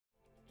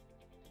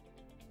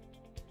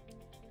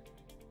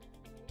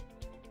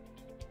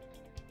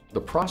The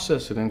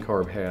process that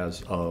NCARB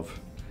has of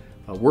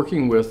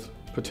working with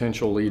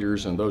potential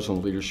leaders and those on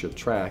the leadership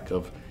track,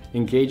 of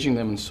engaging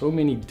them in so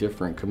many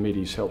different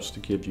committees, helps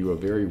to give you a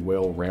very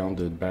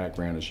well-rounded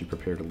background as you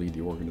prepare to lead the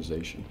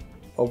organization.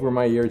 Over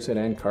my years at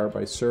NCARB,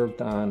 I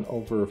served on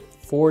over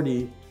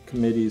 40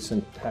 committees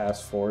and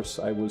task force.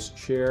 I was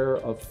chair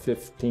of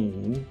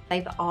 15.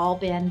 They've all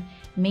been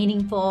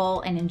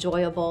meaningful and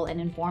enjoyable and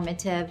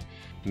informative.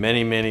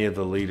 Many of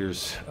the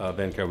leaders of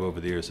NCARB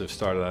over the years have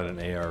started out in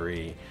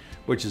ARE,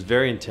 which is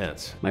very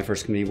intense. My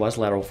first committee was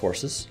lateral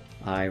forces.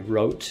 I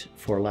wrote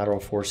for lateral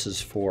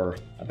forces for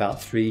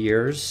about 3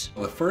 years.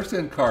 The first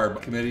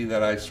NCARB committee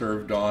that I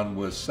served on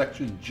was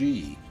Section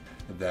G.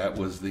 That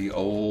was the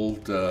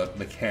old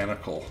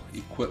mechanical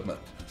equipment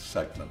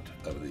segment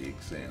of the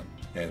exam.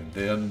 And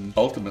then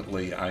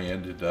ultimately I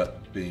ended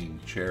up being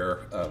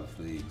chair of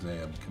the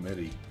exam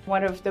committee.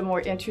 One of the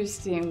more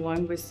interesting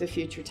one was the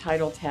Future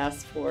Title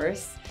Task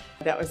Force.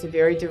 That was a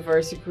very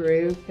diverse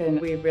group, and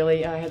we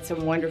really had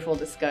some wonderful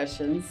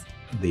discussions.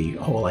 The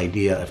whole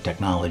idea of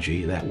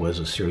technology, that was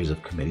a series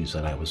of committees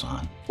that I was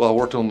on. Well, I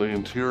worked on the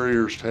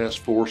Interiors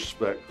Task Force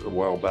a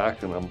while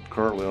back, and I'm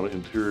currently on an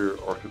Interior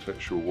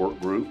Architecture Work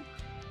Group.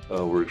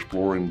 We're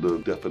exploring the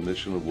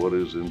definition of what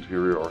is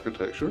interior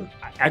architecture.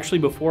 Actually,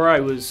 before I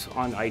was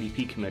on the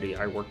IDP committee,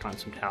 I worked on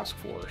some task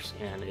force,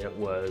 and it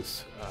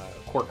was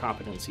core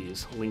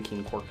competencies,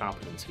 linking core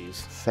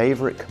competencies.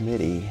 Favorite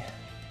committee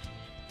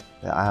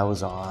that I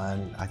was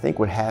on, I think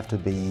would have to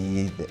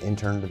be the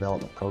Intern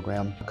Development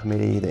Program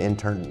Committee, the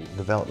Intern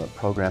Development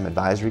Program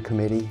Advisory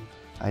Committee.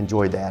 I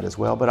enjoyed that as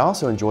well, but I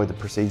also enjoyed the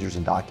Procedures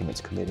and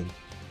Documents Committee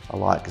a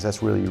lot, because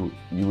that's really, you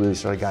really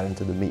sort of got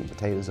into the meat and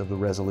potatoes of the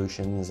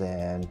resolutions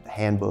and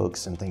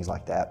handbooks and things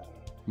like that.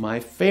 My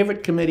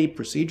favorite committee,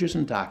 Procedures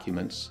and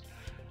Documents,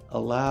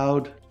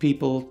 allowed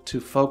people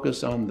to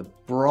focus on the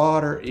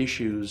broader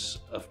issues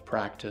of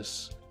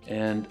practice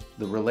and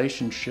the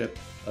relationship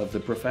of the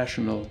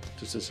professional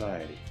to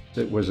society.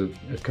 It was a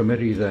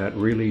committee that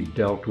really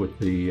dealt with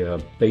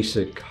the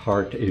basic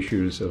heart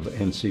issues of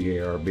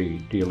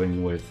NCARB,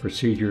 dealing with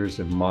procedures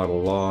and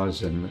model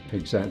laws and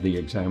the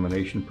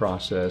examination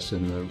process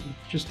and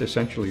just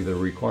essentially the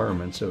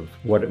requirements of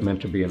what it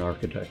meant to be an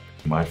architect.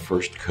 My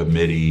first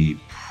committee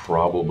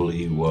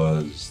probably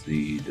was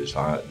the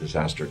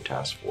Disaster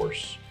Task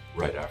Force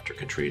right after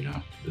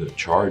Katrina, the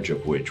charge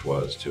of which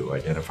was to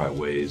identify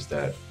ways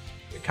that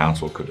the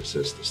council could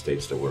assist the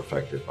states that were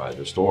affected by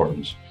the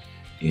storms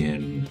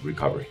in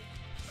recovery.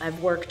 I've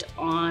worked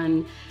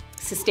on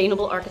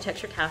Sustainable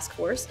Architecture Task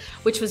Force,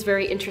 which was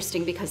very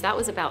interesting because that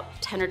was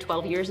about 10 or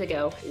 12 years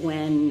ago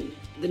when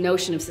the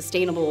notion of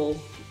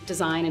sustainable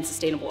design and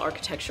sustainable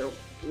architecture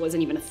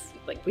wasn't even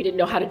we didn't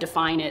know how to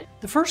define it.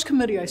 The first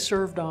committee I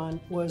served on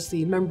was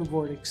the Member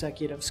Board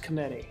Executives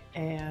Committee,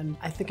 and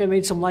I think I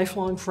made some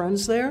lifelong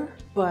friends there,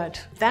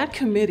 but that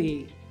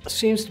committee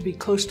seems to be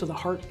close to the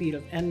heartbeat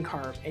of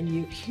NCARB, and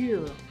you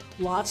hear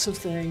lots of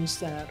things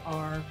that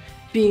are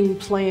being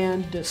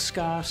planned,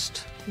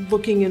 discussed,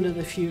 looking into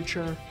the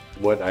future.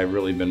 What I've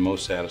really been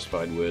most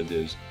satisfied with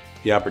is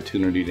the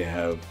opportunity to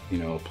have,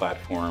 a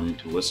platform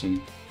to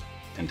listen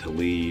and to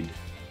lead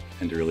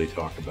and to really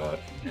talk about,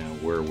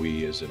 where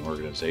we as an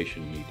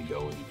organization need to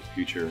go into the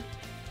future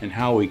and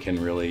how we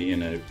can really,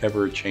 in an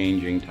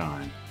ever-changing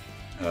time,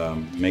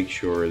 make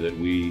sure that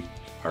we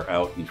are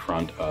out in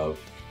front of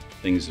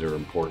things that are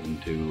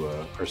important to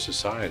our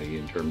society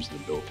in terms of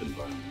the built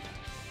environment.